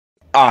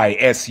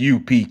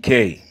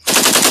I.S.U.P.K.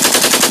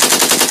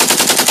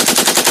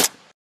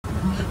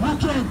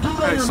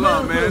 Hey,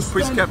 Shalom, man. It's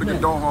Priest Captain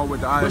Hall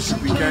with the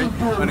I.S.U.P.K.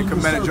 under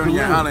Commander Journey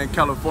Yahanna in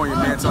California,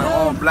 man. Telling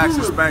all blacks,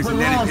 Hispanics, and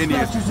Native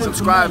Indians,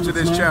 subscribe to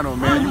this channel,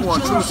 man. You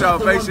want true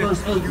salvation?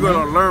 You're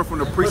going to learn from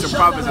the priests and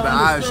prophets of the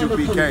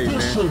I.S.U.P.K,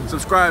 man.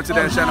 Subscribe to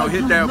that channel.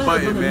 Hit that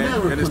button,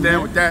 man. You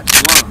understand with that?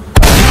 Shalom.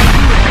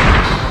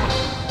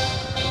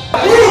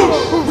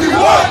 We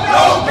want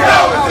no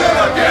cowards in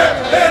our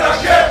camp,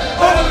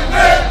 only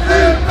men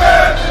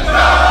prepare to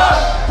die.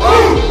 We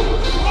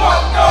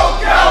want no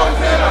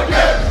cowards in our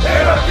camp,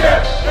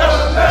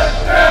 never let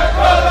their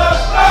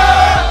brothers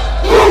die.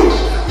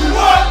 We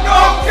want no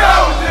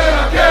cowards in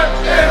our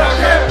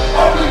camp,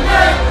 only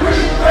men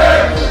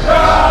prepare to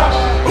die.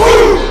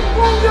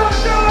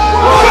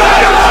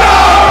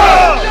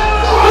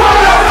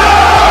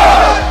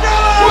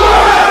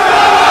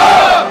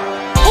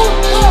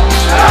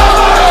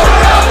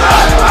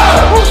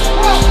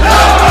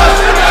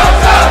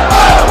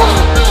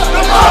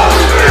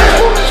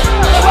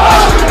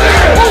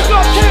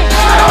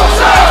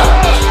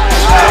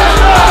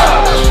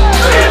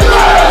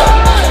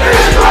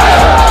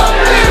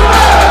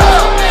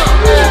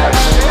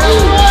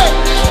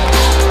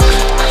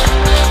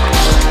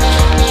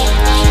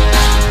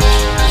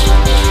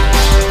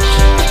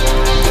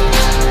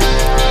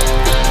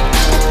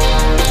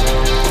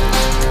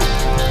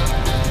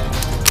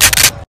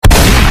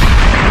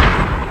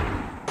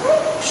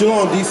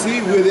 Shalom,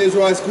 DC. We're the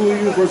Israelite School of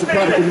Universal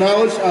Practical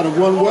Knowledge out of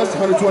 1 West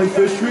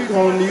 125th Street,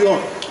 Harlem, New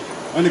York,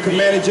 under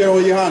Commander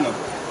General Yahanna.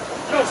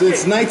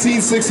 Since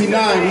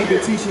 1969, we've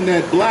been teaching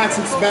that blacks,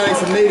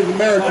 Hispanics, and Native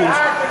Americans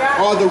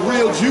are the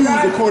real Jews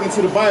according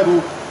to the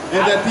Bible,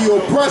 and that the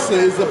oppressor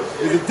is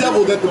the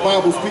devil that the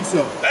Bible speaks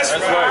of. That's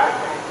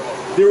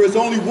right. There is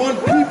only one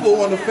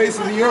people on the face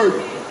of the earth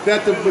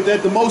that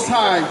the Most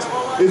High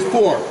is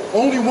for.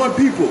 Only one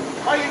people.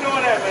 How you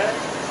knowing that, man?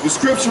 The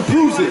scripture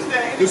proves it.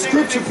 The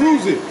scripture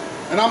proves it.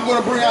 And I'm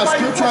going to bring out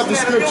scripture after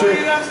scripture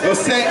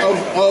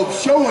of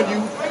showing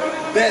you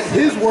that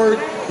his word,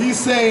 he's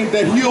saying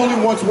that he only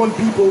wants one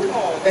people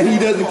and he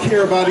doesn't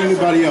care about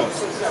anybody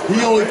else.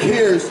 He only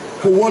cares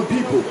for one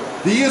people.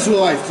 The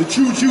Israelites, the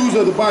true Jews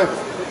of the Bible.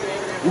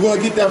 We're going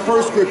to get that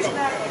first scripture,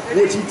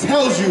 which he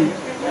tells you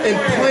in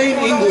plain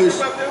English,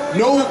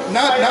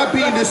 not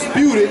being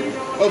disputed,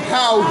 of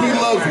how he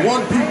loves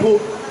one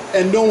people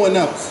and no one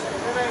else.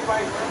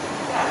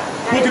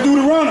 Book of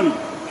Deuteronomy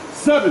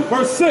 7,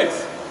 verse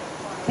 6.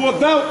 For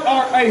thou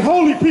art a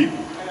holy people.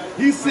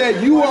 He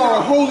said, you are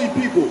a holy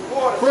people.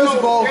 First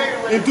of all,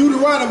 in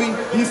Deuteronomy,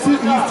 he's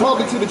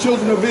talking to the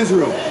children of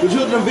Israel. The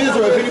children of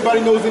Israel, if anybody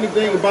knows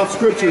anything about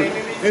scripture,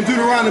 in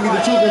Deuteronomy,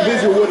 the children of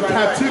Israel were in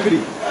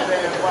captivity.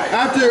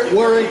 After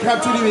were in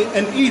captivity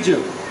in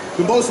Egypt,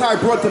 the Most High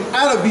brought them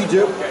out of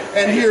Egypt,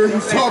 and here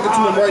he's talking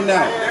to them right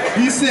now.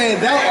 He's saying,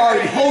 thou art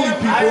a holy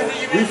people.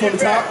 Read from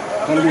the top,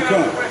 and it will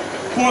come.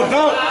 For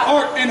thou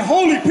art an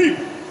holy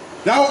people.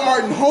 Thou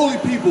art an holy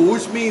people,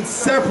 which means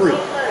separate.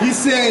 He's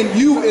saying,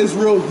 you,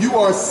 Israel, you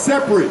are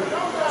separate.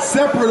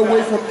 Separate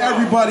away from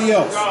everybody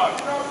else.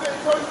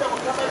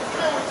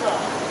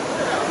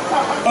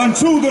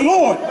 Unto the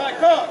Lord thy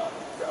God.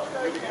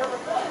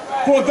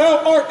 For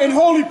thou art an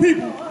holy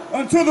people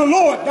unto the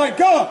Lord thy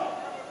God.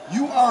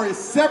 You are a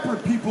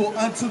separate people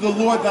unto the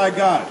Lord thy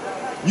God.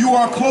 You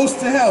are close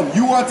to him.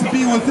 You are to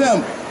be with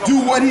him. Do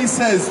what he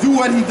says. Do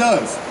what he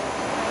does.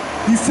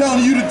 He's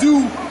telling you to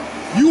do,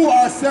 you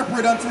are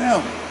separate unto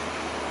him.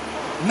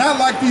 Not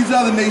like these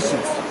other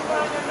nations.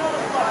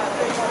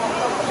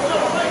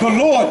 The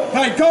Lord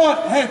thy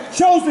God hath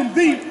chosen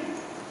thee.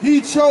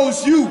 He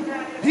chose you.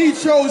 He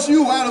chose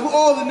you out of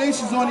all the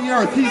nations on the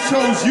earth. He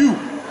chose you.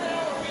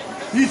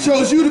 He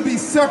chose you to be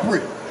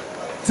separate.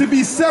 To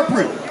be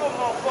separate.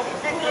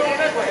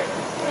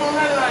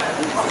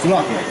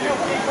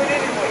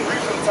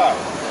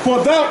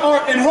 For thou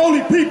art an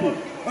holy people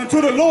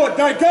unto the Lord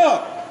thy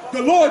God.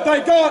 The Lord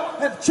thy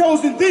God hath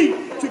chosen thee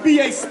to be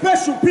a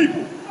special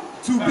people.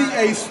 To be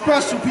a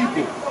special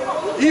people.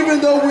 Even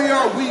though we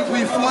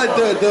flood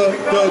the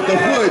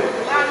hood,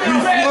 we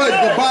flood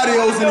the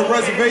barrios and the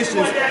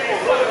reservations,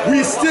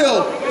 we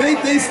still,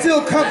 they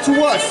still come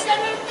to us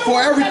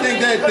for everything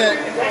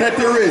that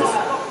there is.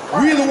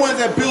 We're the ones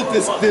that built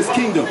this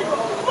kingdom.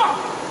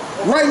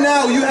 Right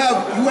now you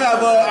have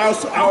our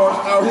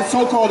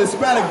so-called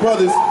Hispanic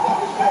brothers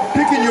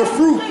picking your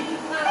fruit,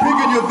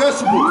 picking your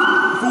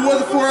vegetables. If it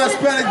wasn't for our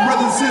Hispanic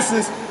brothers and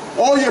sisters,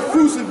 all your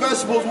fruits and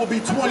vegetables will be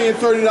 $20 and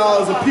 $30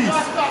 a piece.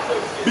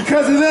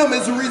 Because of them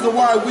is the reason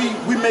why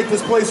we make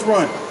this place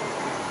run.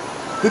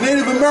 The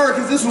Native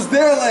Americans, this was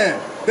their land.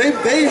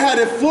 They had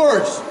it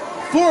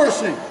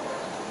flourishing.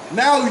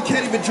 Now you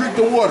can't even drink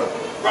the water.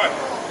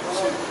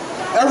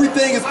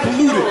 Everything is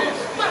polluted.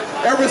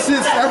 Ever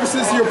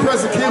since your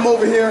president came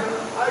over here,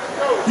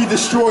 he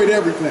destroyed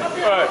everything.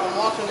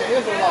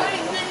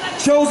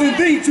 Chosen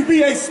thee to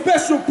be a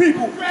special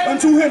people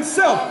unto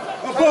himself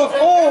above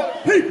all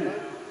people.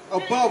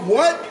 Above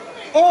what?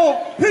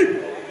 All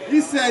people.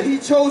 He said he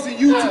chosen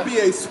you to be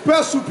a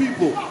special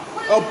people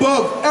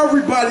above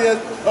everybody,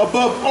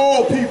 above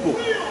all people.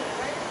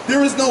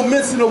 There is no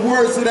mention of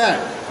words to that.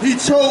 He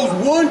chose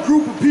one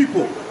group of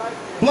people,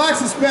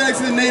 blacks,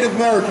 Hispanics, and Native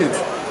Americans.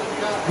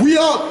 We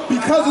all,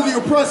 because of the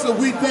oppressor,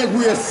 we think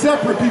we are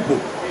separate people.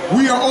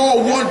 We are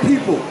all one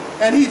people.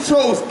 And he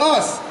chose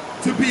us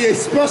to be a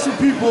special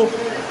people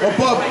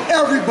above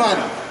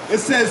everybody. It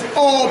says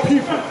all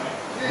people.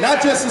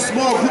 Not just a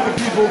small group of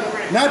people,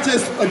 not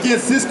just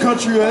against this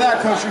country or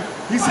that country.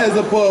 He says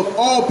above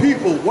all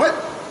people. What?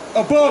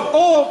 Above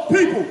all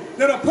people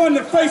that are upon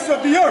the face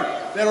of the earth.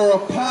 That are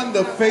upon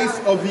the face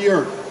of the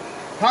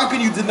earth. How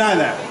can you deny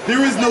that?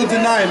 There is no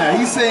denying that.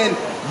 He's saying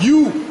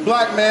you,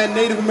 black man,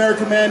 Native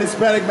American man,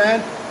 Hispanic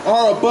man,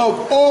 are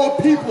above all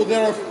people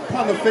that are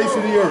upon the face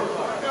of the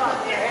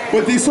earth.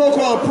 But these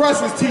so-called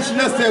oppressors teaching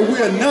us that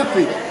we are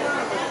nothing.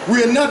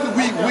 We are nothing.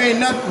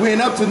 We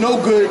ain't up to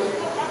no good.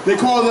 They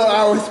call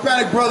our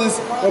Hispanic brothers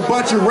a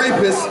bunch of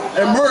rapists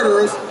and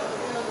murderers.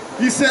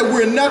 He said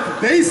we're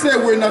nothing. They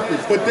said we're nothing,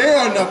 but they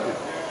are nothing.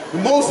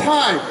 The Most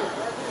High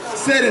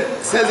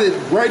says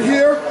it right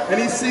here, and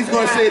he's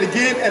going to say it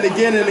again and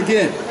again and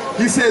again.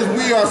 He says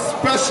we are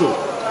special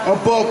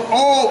above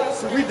all.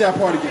 So read that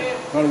part again.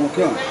 But it will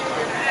come.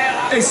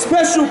 A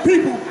special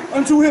people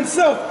unto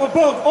himself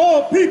above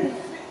all people.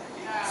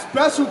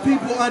 Special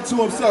people unto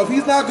himself.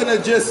 He's not going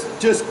to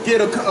just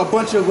get a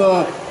bunch of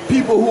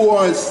people who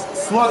are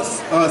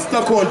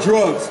stuck on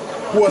drugs,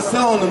 who are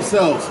selling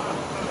themselves,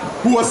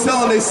 who are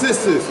selling their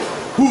sisters,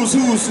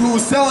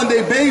 who's selling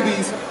their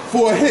babies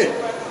for a hit,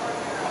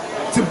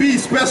 to be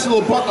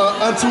special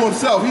unto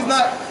himself. He's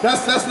not.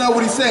 That's not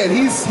what he's saying.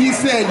 He's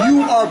saying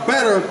you are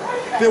better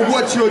than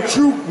what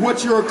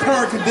your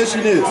current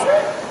condition is.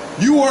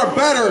 You are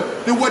better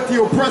than what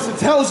the oppressor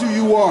tells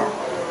you are.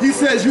 He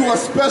says you are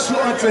special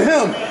unto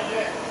him.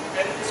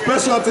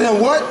 Special unto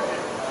him what?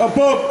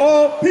 Above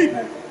all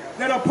people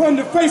that are upon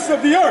the face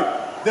of the earth.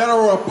 That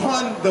are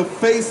upon the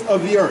face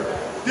of the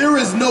earth. There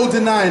is no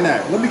denying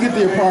that. Let me get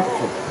the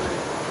Apocrypha.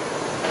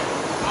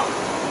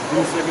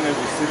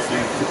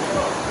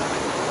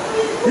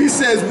 He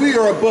says we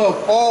are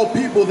above all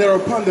people that are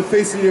upon the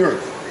face of the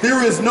earth.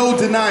 There is no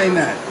denying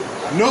that.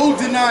 No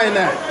denying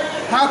that.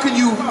 How can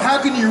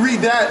you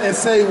read that and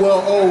say,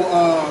 well,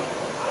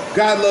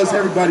 God loves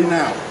everybody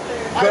now?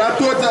 But I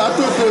thought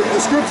the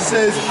scripture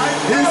says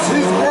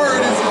his word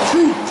is the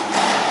truth.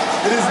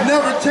 It is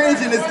never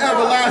changing, it's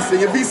everlasting.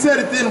 If he said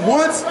it then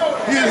once,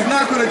 he is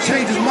not going to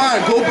change his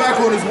mind. Go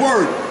back on his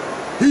word.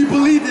 He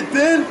believed it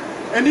then,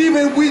 and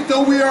even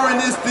though we are in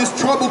this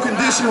troubled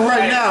condition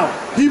right now,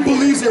 he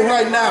believes it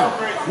right now.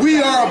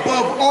 We are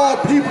above all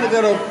people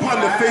that are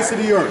upon the face of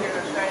the earth.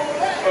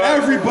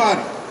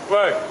 Everybody.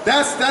 Right.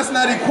 That's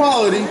not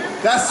equality,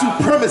 that's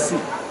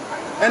supremacy.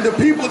 And the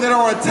people that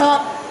are on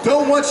top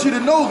don't want you to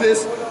know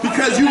this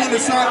because you're going to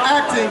start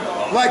acting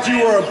like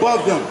you are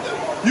above them.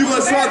 You're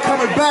going to start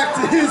coming back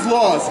to his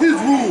laws, his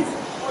rules.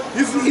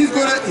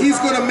 He's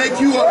going to make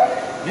you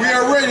we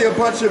are already a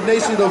bunch of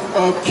nations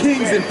of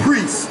kings and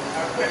priests.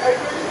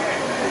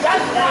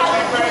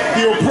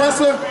 The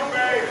oppressor,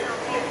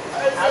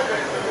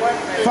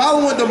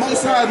 following the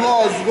Most High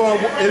laws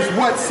is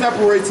what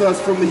separates us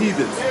from the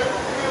heathens.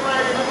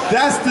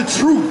 That's the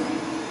truth.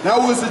 That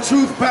was the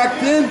truth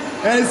back then,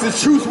 and it's the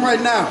truth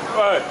right now.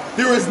 Right.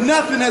 There is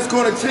nothing that's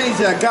going to change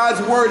that.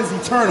 God's word is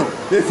eternal.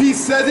 If he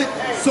says it,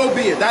 so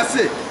be it. That's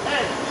it.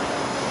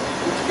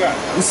 What you got?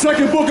 The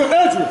second book of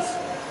Esdras,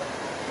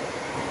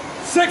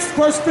 6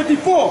 verse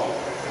 54.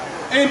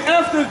 And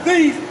after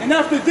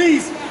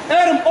these,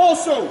 Adam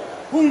also,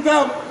 whom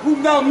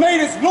thou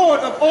madest Lord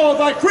of all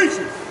thy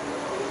creatures.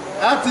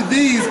 After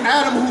these,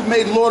 Adam who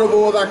made Lord of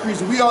all thy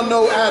creatures. We all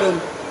know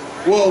Adam.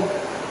 Well,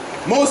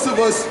 most of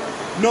us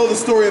know the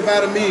story of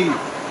Adam and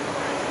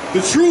Eve.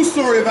 The true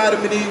story of Adam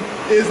and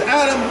Eve is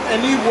Adam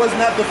and Eve was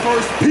not the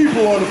first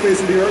people on the face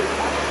of the earth.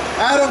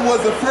 Adam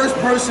was the first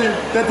person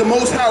that the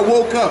Most High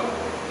woke up,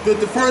 that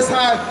the First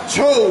High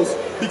chose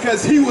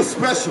because he was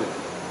special.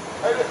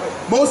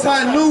 Most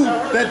High knew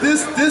that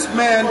this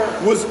man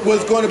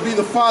was going to be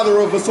the father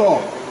of us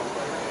all.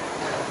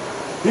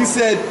 He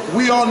said,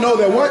 we all know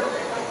that what?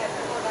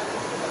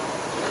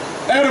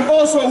 Adam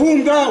also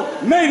whom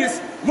thou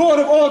madest Lord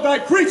of all thy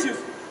creatures.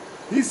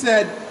 He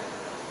said,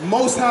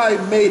 Most High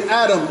made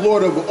Adam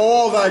Lord of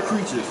all thy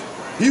creatures.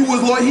 He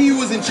was Lord, he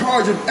was in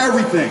charge of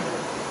everything.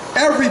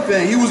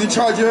 Everything. He was in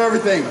charge of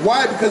everything.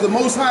 Why? Because the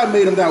Most High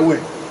made him that way.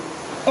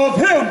 Of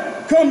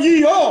him come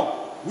ye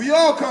all. We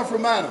all come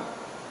from Adam.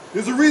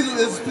 There's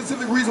a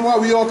specific reason why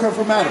we all come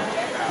from Adam.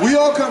 We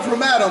all come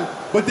from Adam,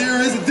 but there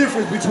is a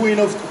difference between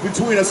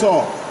us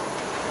all.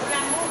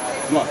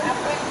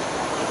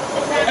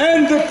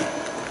 And the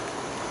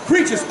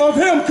creatures of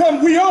him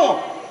come we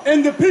all.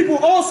 And the people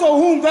also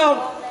whom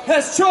thou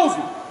hast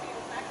chosen.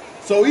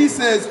 So he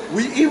says,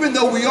 even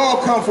though we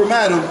all come from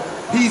Adam,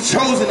 he's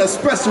chosen a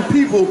special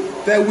people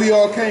that we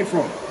all came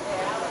from.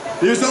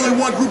 There's only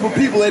one group of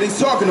people that he's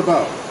talking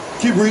about.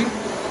 Keep reading.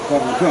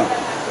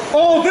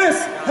 All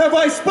this have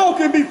I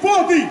spoken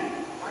before thee.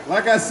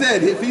 Like I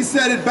said, if he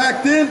said it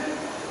back then,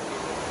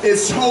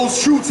 it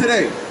holds true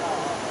today.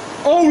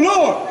 O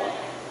Lord,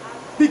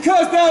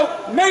 because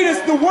thou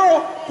madest the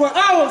world for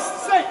our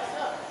sake.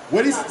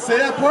 What did he say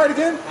that part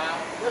again?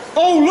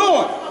 O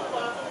Lord,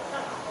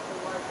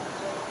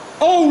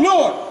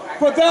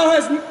 for thou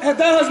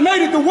hast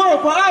made it the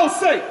world for our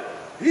sake.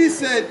 He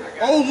said,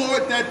 O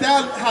Lord, that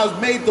thou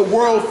hast made the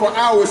world for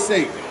our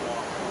sake.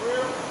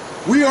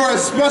 We are a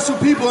special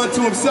people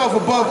unto himself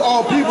above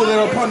all people that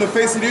are upon the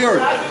face of the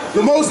earth.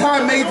 The Most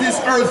High made this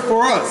earth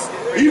for us.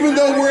 Even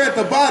though we're at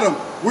the bottom,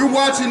 we're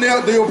watching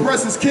the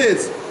oppressor's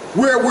kids.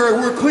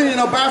 We're cleaning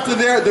up after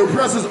the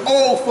oppressor's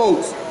old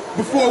folks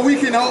before we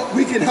can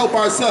help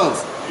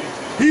ourselves.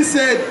 He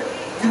said,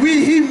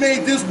 he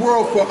made this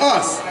world for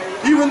us.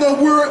 Even though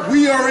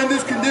we are in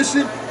this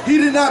condition, he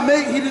did not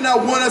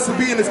want us to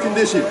be in this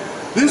condition.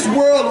 This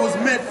world was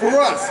meant for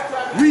us.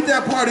 Read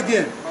that part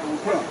again.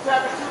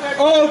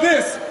 All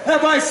this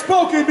have I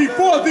spoken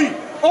before thee,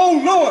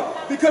 O Lord,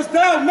 because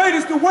thou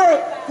madest the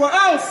world for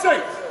our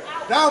sakes.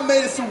 Thou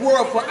madest the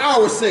world for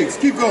our sakes.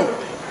 Keep going.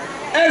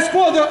 As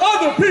for the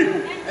other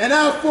people. And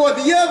as for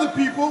the other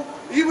people,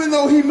 even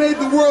though he made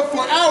the world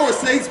for our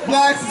sakes,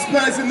 blacks,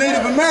 Hispanics, and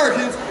Native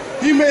Americans,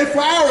 he made it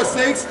for our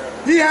sakes.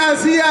 He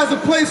has a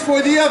place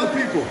for the other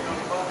people.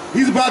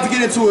 He's about to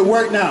get into it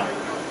right now.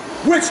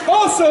 Which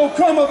also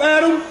come of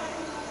Adam.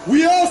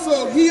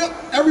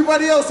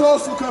 Everybody else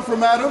also come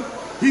from Adam.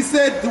 He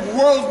said the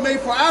world was made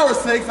for our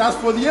sakes. As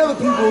for the other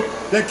people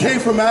that came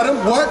from Adam,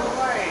 what?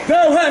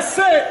 Thou hast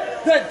said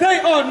that they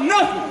are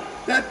nothing.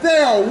 That they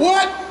are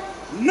what?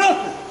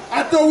 Nothing.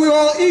 I thought we were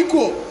all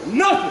equal.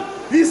 Nothing.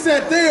 He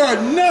said they are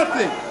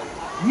nothing.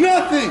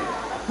 Nothing.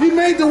 He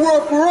made the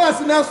world for us,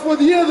 and as for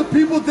the other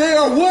people, they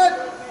are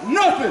what?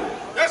 Nothing.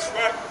 That's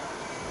right.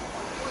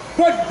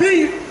 But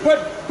be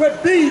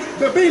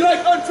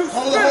like unto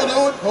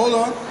spittle. Hold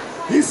on.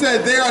 He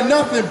said they are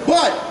nothing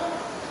but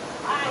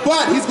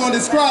he's going to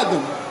describe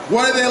them.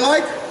 What are they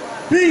like?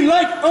 Be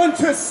like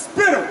unto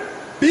spittle.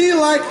 Be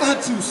like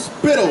unto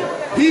spittle.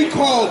 He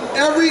called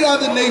every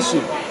other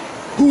nation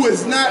who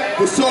is not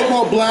the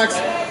so-called blacks,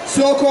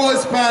 so-called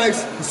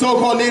Hispanics,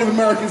 so-called Native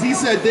Americans. He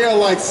said they're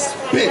like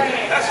spit.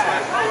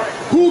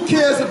 Who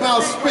cares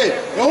about spit?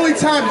 The only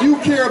time you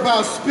care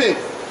about spit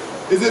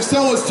is if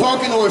someone's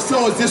talking or if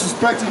someone's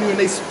disrespecting you and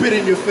they spit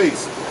in your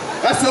face.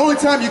 That's the only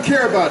time you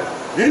care about it.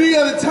 Any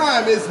other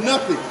time is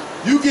nothing.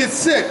 You get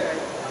sick,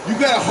 you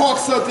gotta hawk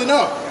something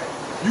up.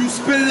 You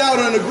spit it out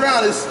on the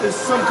ground, it's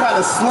some kind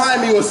of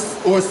slimy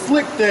or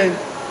slick thing.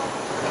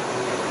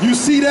 You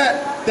see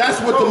that?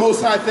 That's what the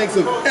Most High thinks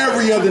of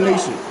every other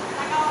nation.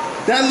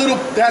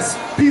 That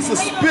piece of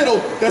spittle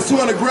that's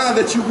on the ground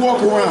that you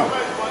walk around.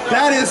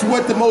 That is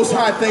what the Most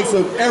High thinks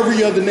of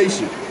every other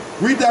nation.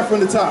 Read that from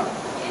the top.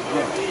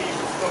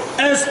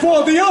 As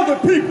for the other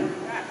people,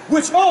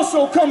 which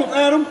also come of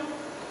Adam,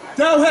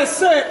 thou hast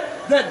said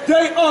that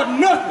they are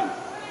nothing,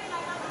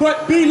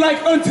 but be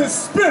like unto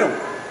spittle,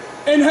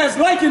 and has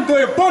likened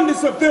the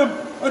abundance of them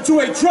unto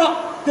a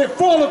drop that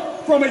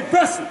falleth from a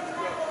vessel.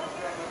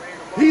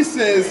 He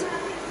says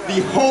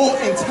the whole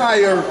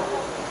entire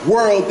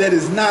world that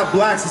is not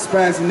blacks,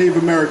 Hispanics, and Native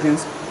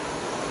Americans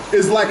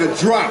is like a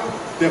drop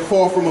that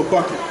fall from a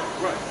bucket.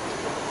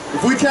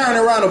 If we carrying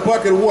around a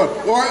bucket of water,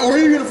 or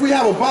even if we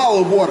have a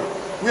bottle of water,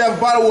 we have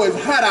a bottle of water,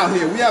 it's hot out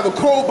here, we have a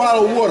cold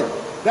bottle of water,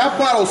 that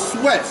bottle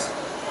sweats.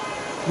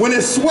 When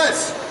it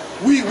sweats,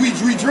 we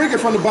drink it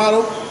from the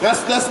bottle,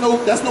 that's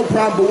no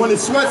problem, but when it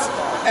sweats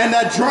and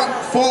that drop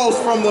falls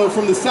from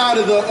the side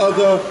of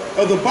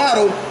the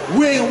bottle,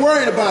 we ain't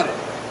worried about it.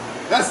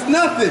 That's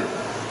nothing.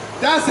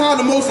 That's how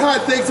the Most High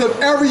thinks of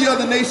every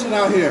other nation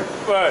out here.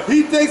 Right.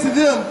 He thinks of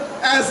them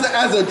as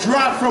a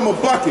drop from a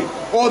bucket,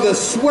 or the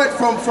sweat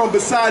from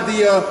beside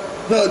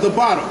the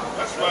bottom.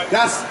 That's right.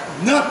 That's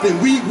nothing.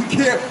 We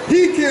care.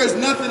 He cares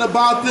nothing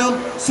about them,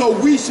 so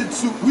we should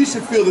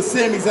feel the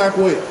same exact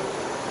way.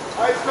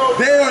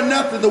 They are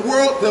nothing.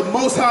 The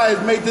Most High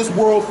has made this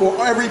world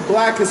for every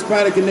black,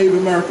 Hispanic, and Native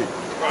American.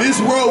 This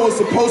world was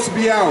supposed to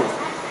be ours.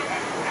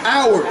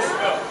 Ours.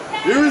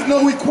 There is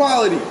no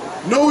equality.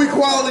 No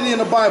equality in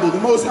the Bible.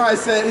 The Most High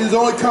said He's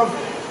only come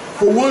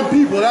for one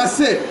people. That's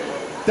it.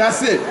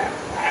 That's it.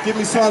 Give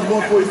me Psalms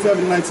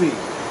 147:19.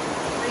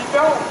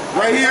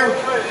 Right here.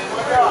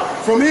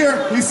 From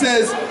here, he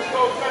says,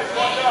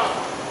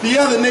 the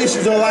other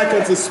nations are like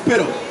unto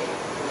spittle.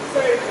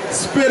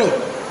 Spittle.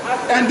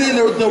 And then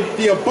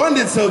the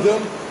abundance of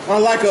them are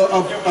like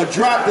a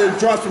drop that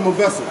drops from a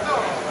vessel.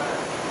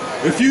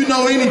 If you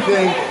know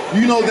anything,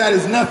 you know that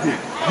is nothing.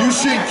 You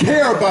shouldn't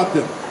care about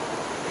them.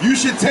 You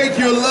should take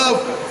your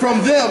love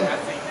from them,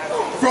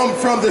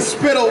 from the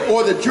spittle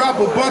or the drop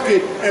of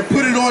bucket, and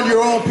put it on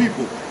your own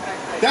people.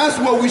 That's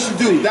what we should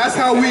do. That's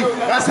how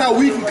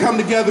we can come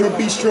together and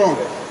be strong.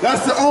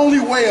 That's the only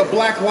way a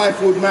black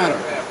life would matter.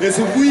 Is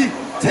if we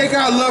take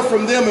our love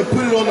from them and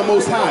put it on the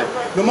Most High.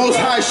 The Most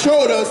High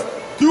showed us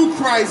through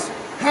Christ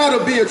how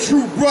to be a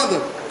true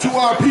brother to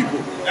our people.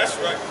 That's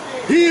right.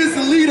 He is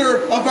the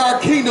leader of our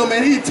kingdom,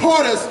 and He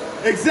taught us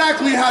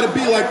exactly how to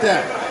be like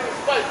that.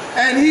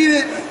 And He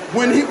didn't.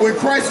 When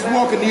Christ was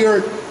walking the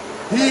earth,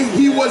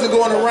 he wasn't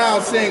going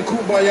around saying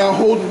kumbaya,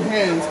 holding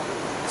hands,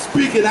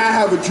 speaking, I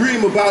have a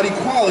dream about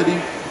equality.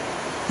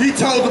 He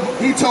told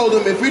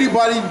them if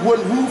anybody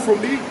wouldn't rule for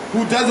me,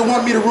 who doesn't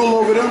want me to rule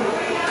over them,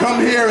 come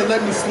here and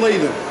let me slay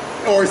them,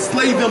 or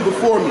slay them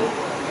before me.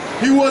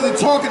 He wasn't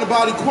talking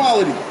about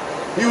equality.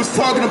 He was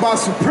talking about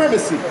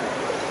supremacy.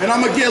 And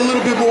I'm going to get a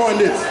little bit more on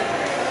this.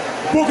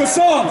 Book of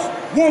Psalms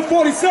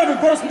 147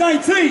 verse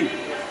 19.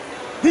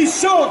 He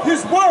showeth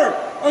his word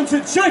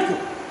unto Jacob.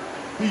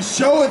 He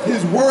showeth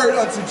his word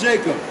unto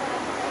Jacob.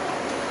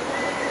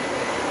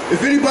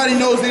 If anybody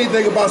knows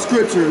anything about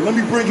scripture, let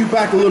me bring you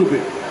back a little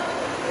bit.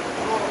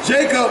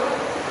 Jacob,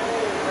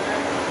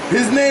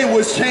 his name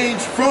was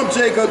changed from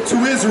Jacob to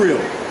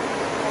Israel.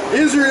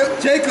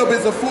 Jacob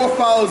is the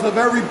forefathers of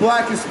every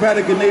black,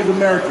 Hispanic, and Native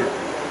American.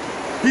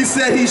 He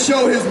said he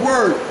showed his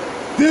word.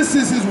 This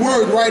is his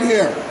word right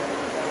here.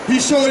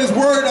 He showed his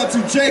word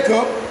unto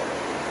Jacob.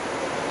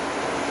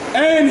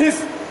 And his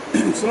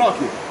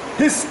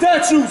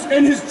statutes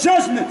and his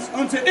judgments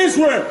unto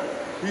Israel.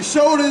 He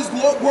showed his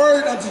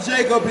word unto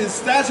Jacob, his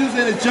statutes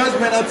and his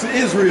judgment unto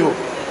Israel.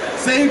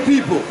 Same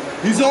people.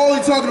 He's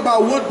only talking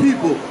about one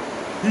people.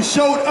 He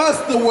showed us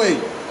the way.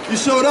 He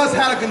showed us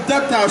how to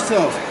conduct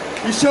ourselves.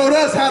 He showed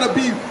us how to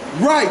be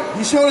right.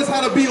 He showed us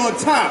how to be on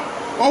top.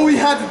 All we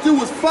had to do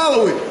was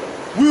follow it.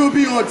 We will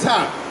be on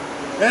top.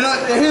 And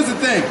here's the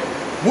thing.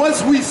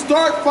 Once we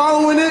start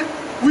following it,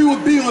 we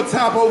will be on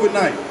top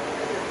overnight.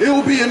 It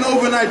will be an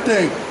overnight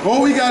thing.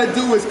 All we got to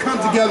do is come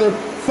together,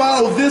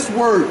 follow this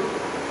word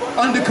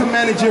under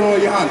Commanding General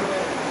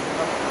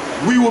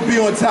Yahanna. We will be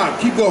on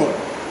top. Keep going.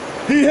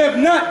 He have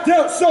not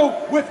dealt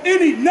so with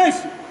any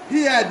nation.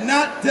 He had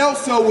not dealt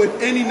so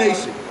with any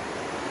nation.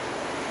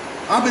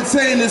 I've been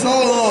saying this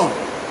all along.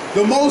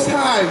 The Most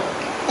High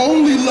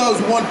only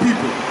loves one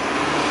people.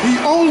 He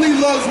only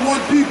loves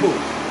one people.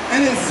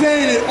 And it's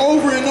saying it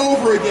over and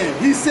over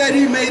again. He said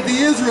he made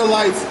the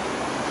Israelites.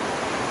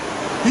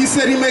 He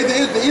said he made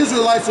the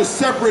Israelites are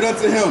separate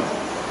unto him.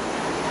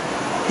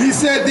 He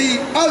said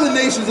the other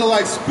nations are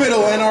like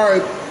spittle and are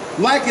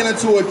likened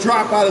unto a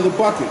drop out of the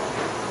bucket.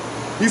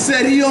 He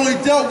said he only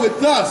dealt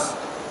with us,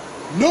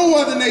 no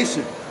other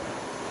nation.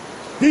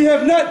 He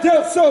have not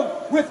dealt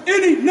so with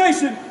any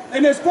nation,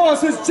 and as far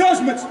as his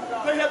judgments,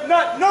 they have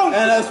not known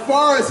them. And as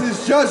far as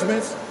his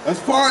judgments,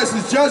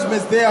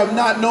 they have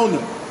not known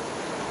them.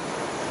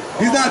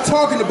 He's not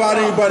talking about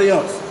anybody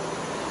else.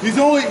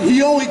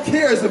 He only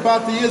cares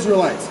about the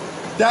Israelites.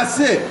 That's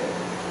it.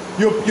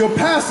 Your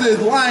pastor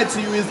is lying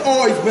to you. He's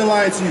always been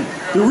lying to you.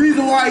 The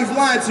reason why he's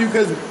lying to you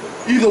because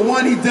either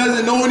one, he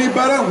doesn't know any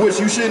better, which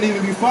you shouldn't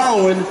even be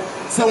following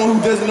someone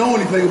who doesn't know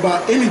anything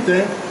about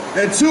anything.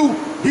 And two,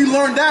 he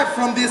learned that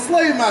from the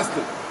slave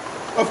master.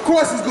 Of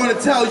course, he's going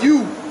to tell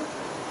you,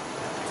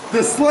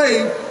 the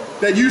slave,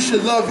 that you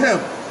should love him.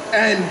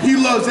 And he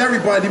loves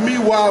everybody.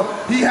 Meanwhile,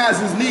 he has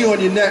his knee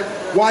on your neck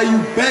while you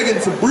begging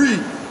to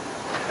breathe.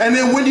 And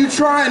then when you're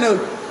trying to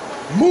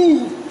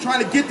move,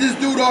 trying to get this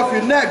dude off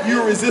your neck,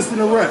 you're resisting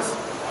arrest.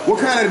 What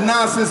kind of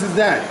nonsense is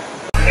that?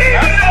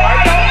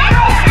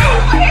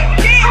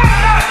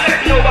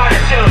 Nobody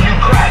tell you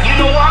crack. You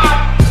know why?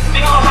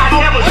 Because I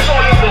never saw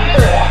you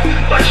before.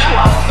 But you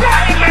a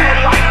black man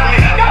like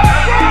me.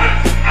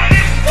 And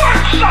it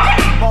works out.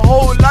 My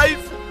whole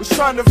life was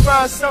trying to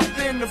find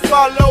something to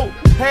follow.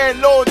 Had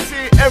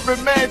loyalty, every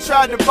man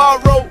tried to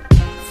borrow.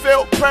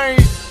 Felt pain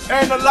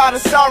and a lot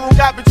of sorrow.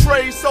 Got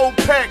betrayed, so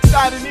packed,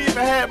 I didn't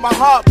even have my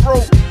heart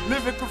broke.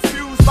 Living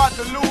confused, about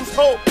to lose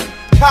hope.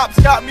 Cops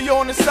got me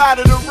on the side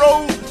of the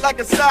road like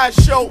a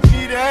sideshow.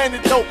 Need an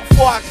antidote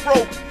before I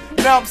croak.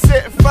 Now I'm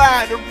setting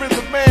fire to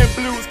rhythm and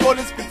blues for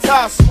this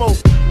guitar smoke.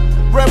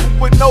 Rebel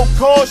with no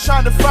cause,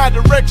 trying to find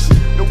direction.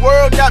 The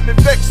world got me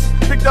vexed.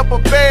 Picked up a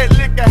bad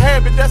liquor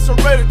habit that's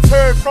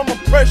hereditary from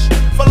oppression.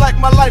 Felt like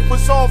my life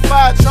was on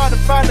fire, trying to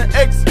find an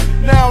exit.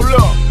 Now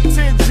look,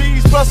 10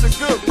 G's plus a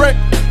good wreck.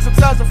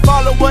 Sometimes a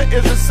follower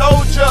is a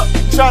soldier,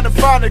 trying to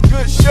find a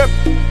good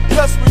shepherd.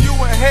 Plus when you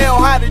in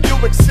hell, how do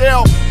you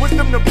excel?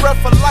 Wisdom the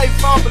breath of life,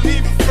 I don't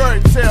believe in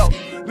fairy tale.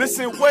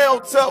 Listen well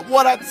to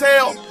what I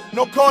tell.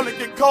 No calling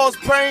can cause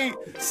pain,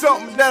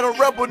 something that a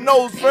rebel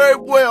knows very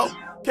well.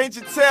 Can't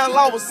you tell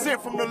I was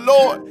sent from the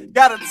Lord?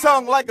 Got a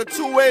tongue like a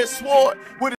two-edged sword with